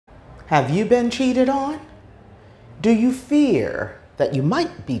Have you been cheated on? Do you fear that you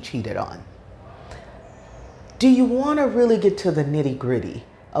might be cheated on? Do you want to really get to the nitty-gritty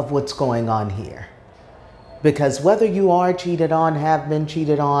of what's going on here? Because whether you are cheated on, have been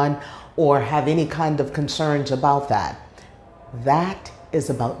cheated on, or have any kind of concerns about that, that is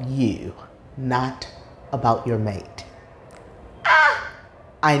about you, not about your mate.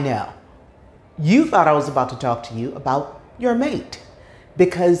 I know. You thought I was about to talk to you about your mate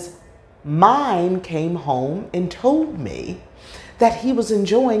because mine came home and told me that he was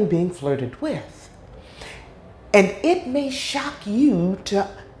enjoying being flirted with. And it may shock you to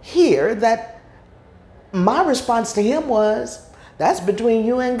hear that my response to him was, that's between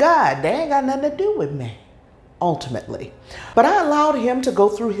you and God. They ain't got nothing to do with me, ultimately. But I allowed him to go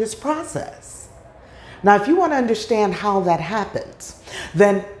through his process. Now, if you want to understand how that happens,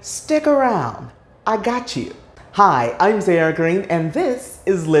 then stick around. I got you. Hi, I'm Zara Green, and this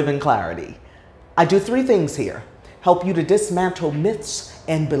is Live in Clarity. I do 3 things here. Help you to dismantle myths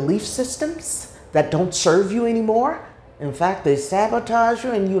and belief systems that don't serve you anymore. In fact, they sabotage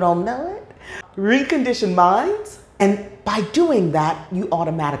you and you don't know it. Recondition minds. And by doing that, you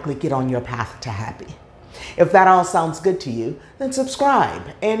automatically get on your path to happy. If that all sounds good to you, then subscribe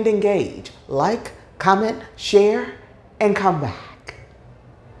and engage. Like, comment, share, and come back.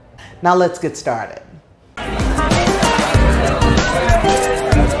 Now let's get started.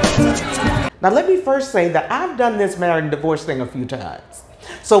 Now let me first say that I've done this married and divorce thing a few times.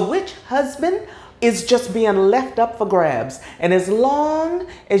 So which husband is just being left up for grabs? And as long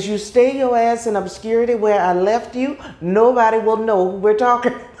as you stay your ass in obscurity where I left you, nobody will know who we're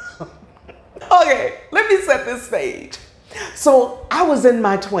talking about. Okay, let me set this stage. So I was in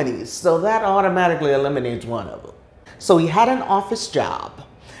my 20s, so that automatically eliminates one of them. So he had an office job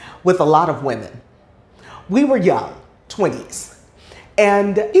with a lot of women. We were young, 20s.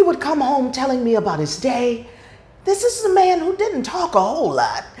 And he would come home telling me about his day. This is a man who didn't talk a whole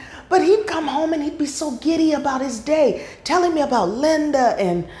lot, but he'd come home and he'd be so giddy about his day, telling me about Linda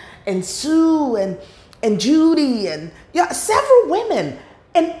and Sue and Judy and several women.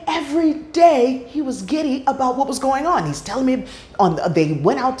 And every day he was giddy about what was going on. He's telling me they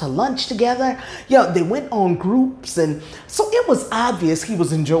went out to lunch together. They went on groups. And so it was obvious he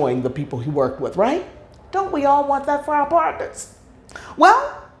was enjoying the people he worked with, right? Don't we all want that for our partners?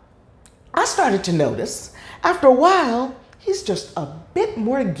 Well, I started to notice after a while, he's just a bit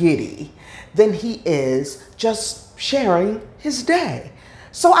more giddy than he is just sharing his day.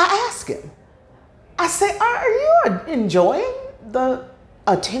 So I asked him, I said, are you enjoying the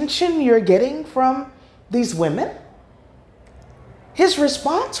attention you're getting from these women? His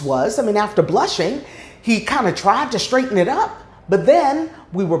response was, after blushing, he kind of tried to straighten it up, but then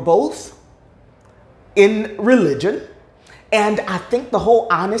we were both in religion. And I think the whole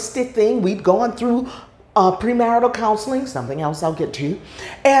honesty thing, we'd gone through premarital counseling, something else I'll get to.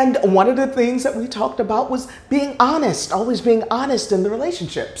 And one of the things that we talked about was being honest, always being honest in the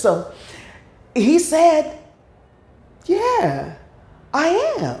relationship. So he said, yeah, I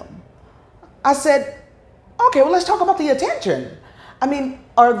am. I said, okay, well, let's talk about the attention.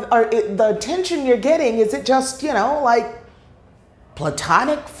 The attention you're getting, is it just, like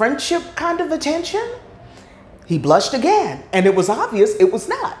platonic friendship kind of attention? He blushed again, and it was obvious it was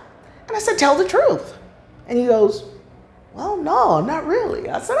not. And I said, tell the truth. And he goes, well, no, not really.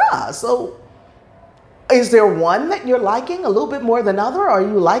 I said, so is there one that you're liking a little bit more than other? Are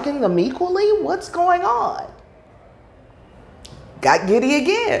you liking them equally? What's going on? Got giddy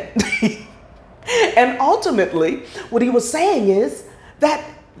again. And ultimately, what he was saying is that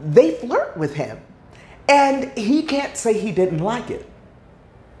they flirt with him, and he can't say he didn't like it.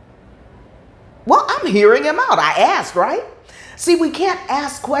 Well, I'm hearing him out. I asked, right? See, we can't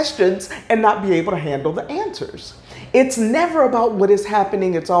ask questions and not be able to handle the answers. It's never about what is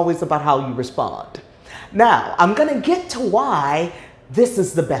happening. It's always about how you respond. Now, I'm going to get to why this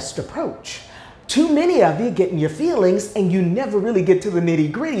is the best approach. Too many of you get in your feelings and you never really get to the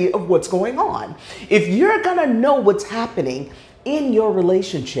nitty-gritty of what's going on. If you're going to know what's happening in your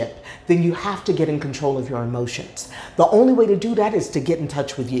relationship, then you have to get in control of your emotions. The only way to do that is to get in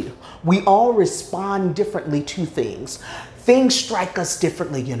touch with you. We all respond differently to things. Things strike us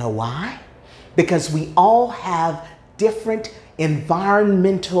differently. You know why? Because we all have different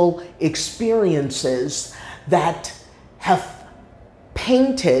environmental experiences that have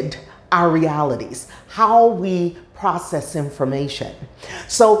painted our realities, how we process information.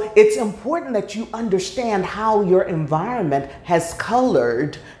 So it's important that you understand how your environment has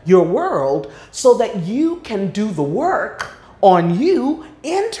colored your world so that you can do the work on you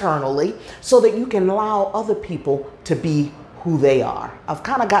internally so that you can allow other people to be who they are. I've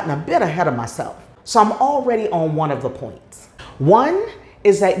kind of gotten a bit ahead of myself. So I'm already on one of the points. One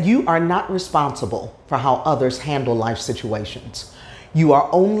is that you are not responsible for how others handle life situations. You are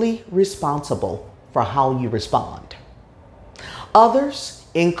only responsible for how you respond. Others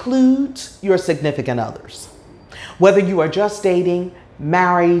includes your significant others. Whether you are just dating,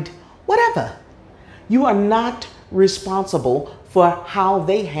 married, whatever, you are not responsible for how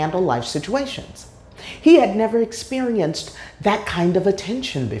they handle life situations. He had never experienced that kind of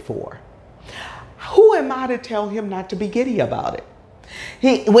attention before. Who am I to tell him not to be giddy about it?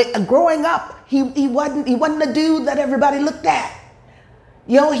 Growing up, he wasn't the dude that everybody looked at.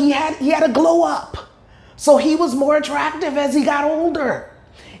 You know, he had a glow up. So he was more attractive as he got older.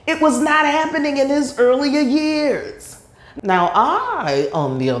 It was not happening in his earlier years. Now I,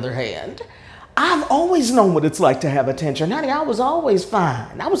 on the other hand, I've always known what it's like to have attention. Honey, I was always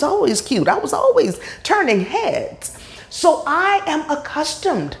fine. I was always cute. I was always turning heads. So I am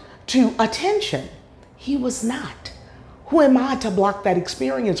accustomed to attention. He was not. Who am I to block that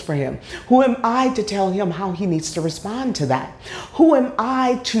experience for him? Who am I to tell him how he needs to respond to that? Who am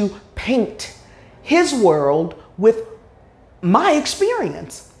I to paint his world with my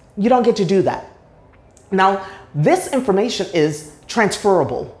experience? You don't get to do that. Now, this information is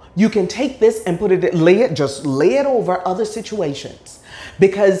transferable. You can take this and just lay it over other situations,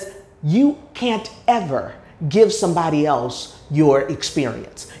 because you can't ever give somebody else your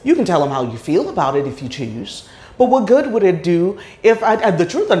experience. You can tell them how you feel about it if you choose, but what good would it do if the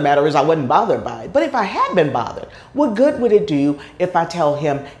truth of the matter is I wasn't bothered by it. But if I had been bothered, what good would it do if I tell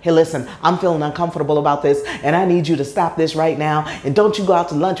him, hey, listen, I'm feeling uncomfortable about this and I need you to stop this right now. And don't you go out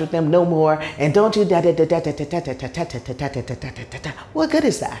to lunch with them no more. And don't you what good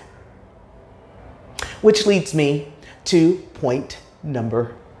is that? Which leads me to point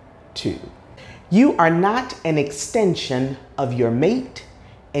number 2. You are not an extension of your mate,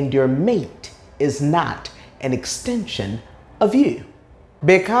 and your mate is not an extension of you.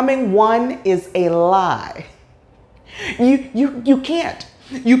 Becoming one is a lie. You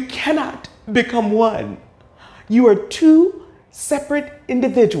cannot become one. You are two separate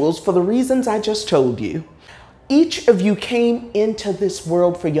individuals for the reasons I just told you. Each of you came into this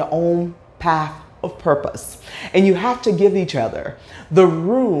world for your own path of purpose, and you have to give each other the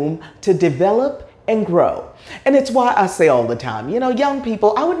room to develop and grow. And it's why I say all the time, you know, young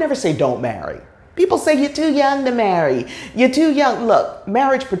people, I would never say don't marry. People say you're too young to marry. You're too young. Look,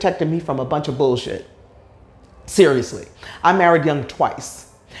 marriage protected me from a bunch of bullshit. Seriously, I married young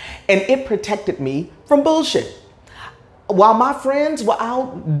twice, and it protected me from bullshit. While my friends were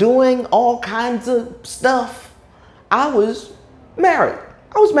out doing all kinds of stuff, I was married.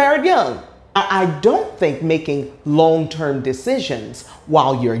 I was married young. I don't think making long-term decisions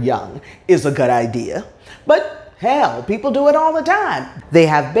while you're young is a good idea, but hell, people do it all the time. They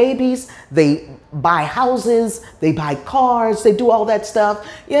have babies, they buy houses, they buy cars, they do all that stuff.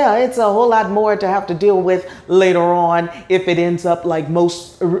 Yeah, it's a whole lot more to have to deal with later on if it ends up like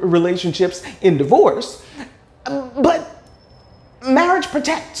most relationships in divorce. But marriage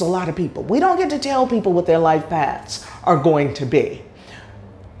protects a lot of people. We don't get to tell people what their life paths are going to be.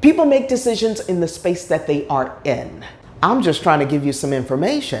 People make decisions in the space that they are in. I'm just trying to give you some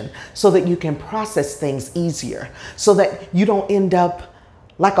information so that you can process things easier, so that you don't end up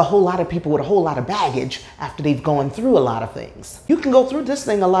like a whole lot of people with a whole lot of baggage after they've gone through a lot of things. You can go through this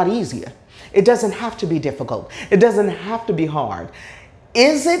thing a lot easier. It doesn't have to be difficult. It doesn't have to be hard.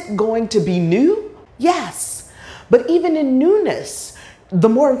 Is it going to be new? Yes. But even in newness, the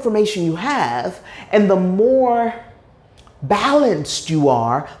more information you have and the more balanced you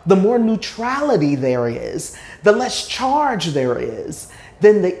are, the more neutrality there is, the less charge there is,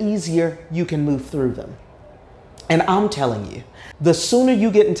 then the easier you can move through them. And I'm telling you, the sooner you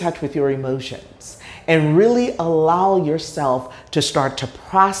get in touch with your emotions and really allow yourself to start to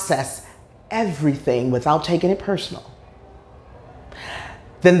process everything without taking it personal,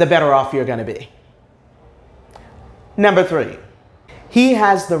 then the better off you're going to be. Number 3, he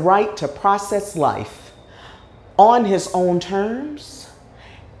has the right to process life on his own terms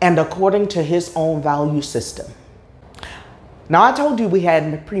and according to his own value system. Now, I told you we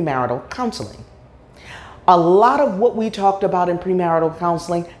had premarital counseling. A lot of what we talked about in premarital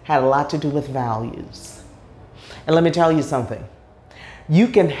counseling had a lot to do with values. And let me tell you something. You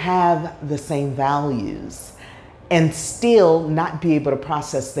can have the same values and still not be able to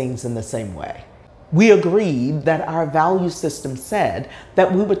process things in the same way. We agreed that our value system said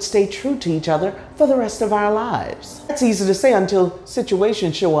that we would stay true to each other for the rest of our lives. That's easy to say until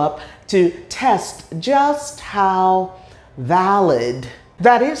situations show up to test just how valid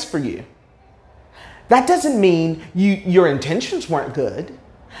that is for you. That doesn't mean your intentions weren't good.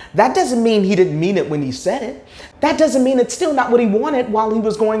 That doesn't mean he didn't mean it when he said it. That doesn't mean it's still not what he wanted while he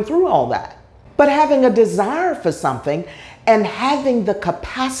was going through all that. But having a desire for something and having the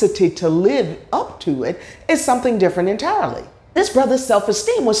capacity to live up to it is something different entirely. This brother's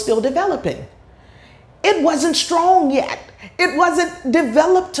self-esteem was still developing. It wasn't strong yet. It wasn't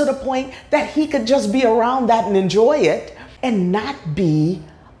developed to the point that he could just be around that and enjoy it and not be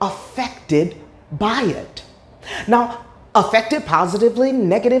affected by it. Now, affected positively,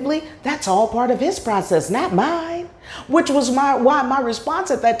 negatively, that's all part of his process, not mine. Which was why my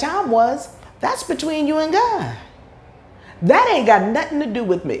response at that time was, that's between you and God. That ain't got nothing to do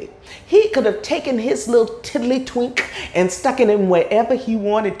with me. He could have taken his little tiddly twink and stuck it in wherever he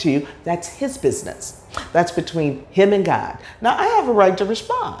wanted to. That's his business. That's between him and God. Now, I have a right to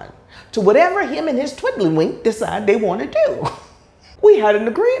respond to whatever him and his twiddlywink decide they want to do. We had an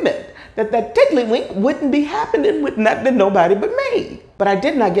agreement that tiddlywink wouldn't be happening with nothing and nobody but me. But I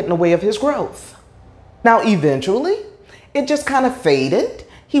did not get in the way of his growth. Now, eventually, it just kind of faded.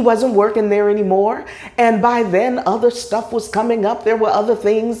 He wasn't working there anymore. And by then, other stuff was coming up. There were other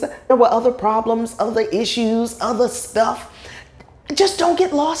things. There were other problems, other issues, other stuff. Just don't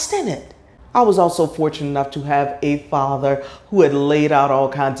get lost in it. I was also fortunate enough to have a father who had laid out all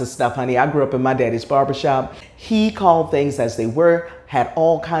kinds of stuff, honey. I grew up in my daddy's barbershop. He called things as they were, had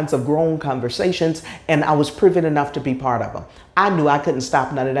all kinds of grown conversations, and I was privy enough to be part of them. I knew I couldn't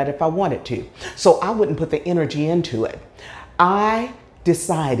stop none of that if I wanted to, so I wouldn't put the energy into it. I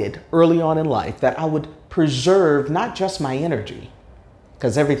decided early on in life that I would preserve not just my energy,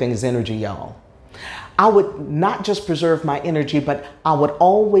 because everything is energy, y'all. I would not just preserve my energy, but I would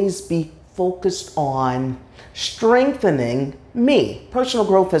always be focused on strengthening me. Personal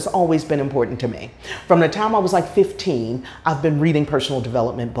growth has always been important to me. From the time I was like 15, I've been reading personal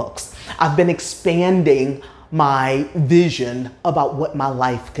development books. I've been expanding my vision about what my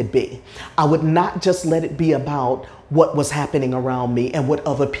life could be. I would not just let it be about what was happening around me and what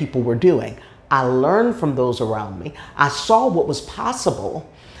other people were doing. I learned from those around me. I saw what was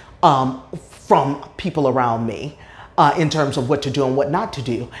possible from people around me in terms of what to do and what not to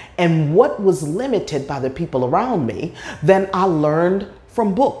do. And what was limited by the people around me, then I learned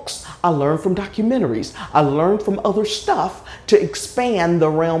from books. I learned from documentaries. I learned from other stuff to expand the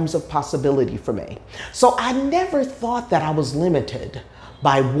realms of possibility for me. So I never thought that I was limited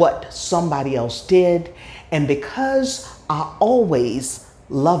by what somebody else did. And because I always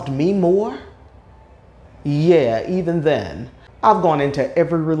loved me more, yeah, even then, I've gone into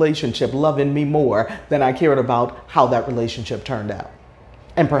every relationship loving me more than I cared about how that relationship turned out.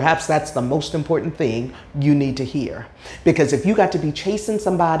 And perhaps that's the most important thing you need to hear. Because if you got to be chasing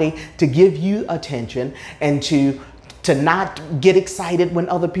somebody to give you attention and to not get excited when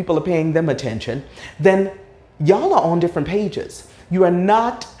other people are paying them attention, then y'all are on different pages. You are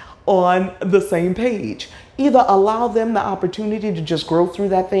not on the same page. Either allow them the opportunity to just grow through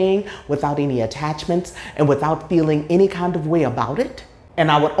that thing without any attachments and without feeling any kind of way about it.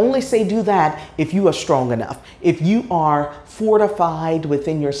 And I would only say do that if you are strong enough, if you are fortified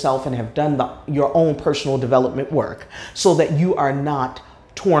within yourself and have done your own personal development work so that you are not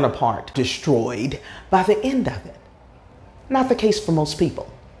torn apart, destroyed by the end of it. Not the case for most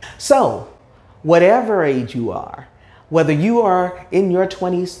people. So, whatever age you are, whether you are in your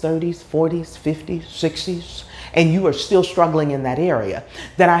 20s, 30s, 40s, 50s, 60s, and you are still struggling in that area,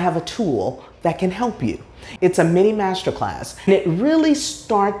 then I have a tool that can help you. It's a mini masterclass, and it really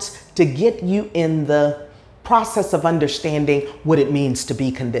starts to get you in the process of understanding what it means to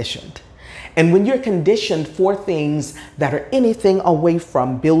be conditioned. And when you're conditioned for things that are anything away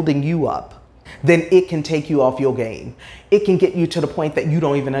from building you up, then it can take you off your game. It can get you to the point that you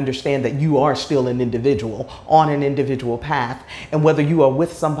don't even understand that you are still an individual on an individual path. And whether you are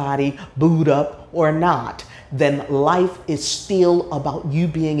with somebody booed up or not, then life is still about you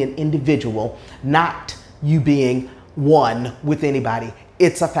being an individual, not you being one with anybody.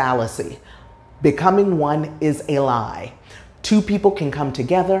 It's a fallacy. Becoming one is a lie. Two people can come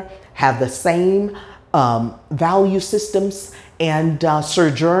together, have the same value systems, and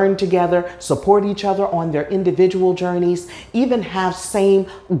sojourn together, support each other on their individual journeys, even have same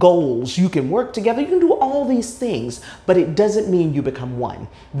goals. You can work together, you can do all these things, but it doesn't mean you become one.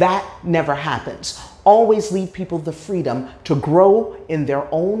 That never happens. Always leave people the freedom to grow in their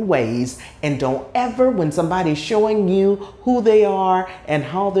own ways, and don't ever, when somebody's showing you who they are and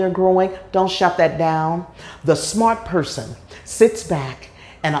how they're growing, don't shut that down. The smart person sits back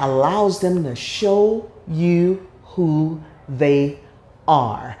and allows them to show you who they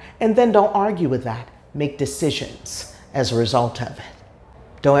are. And then don't argue with that. Make decisions as a result of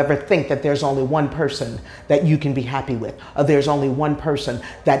it. Don't ever think that there's only one person that you can be happy with, or there's only one person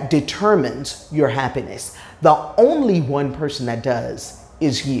that determines your happiness. The only one person that does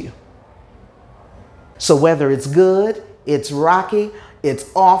is you. So whether it's good, it's rocky, it's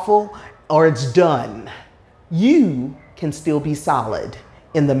awful, or it's done, you can still be solid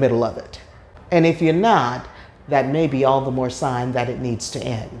in the middle of it. And if you're not, that may be all the more sign that it needs to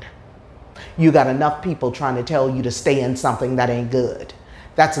end. You got enough people trying to tell you to stay in something that ain't good.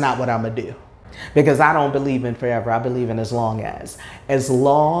 That's not what I'm gonna do. Because I don't believe in forever. I believe in as long as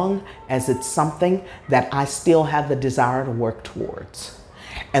it's something that I still have the desire to work towards.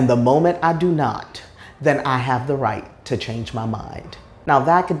 And the moment I do not, then I have the right to change my mind. Now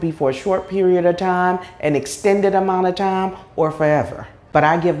that could be for a short period of time, an extended amount of time, or forever. But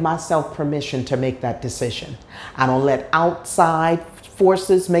I give myself permission to make that decision. I don't let outside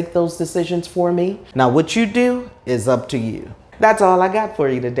forces make those decisions for me. Now what you do is up to you. That's all I got for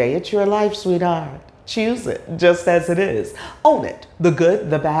you today. It's your life, sweetheart. Choose it just as it is. Own it, the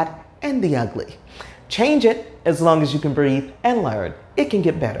good, the bad, and the ugly. Change it as long as you can breathe and learn. It can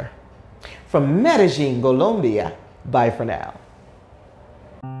get better. From Medellin, Colombia, bye for now.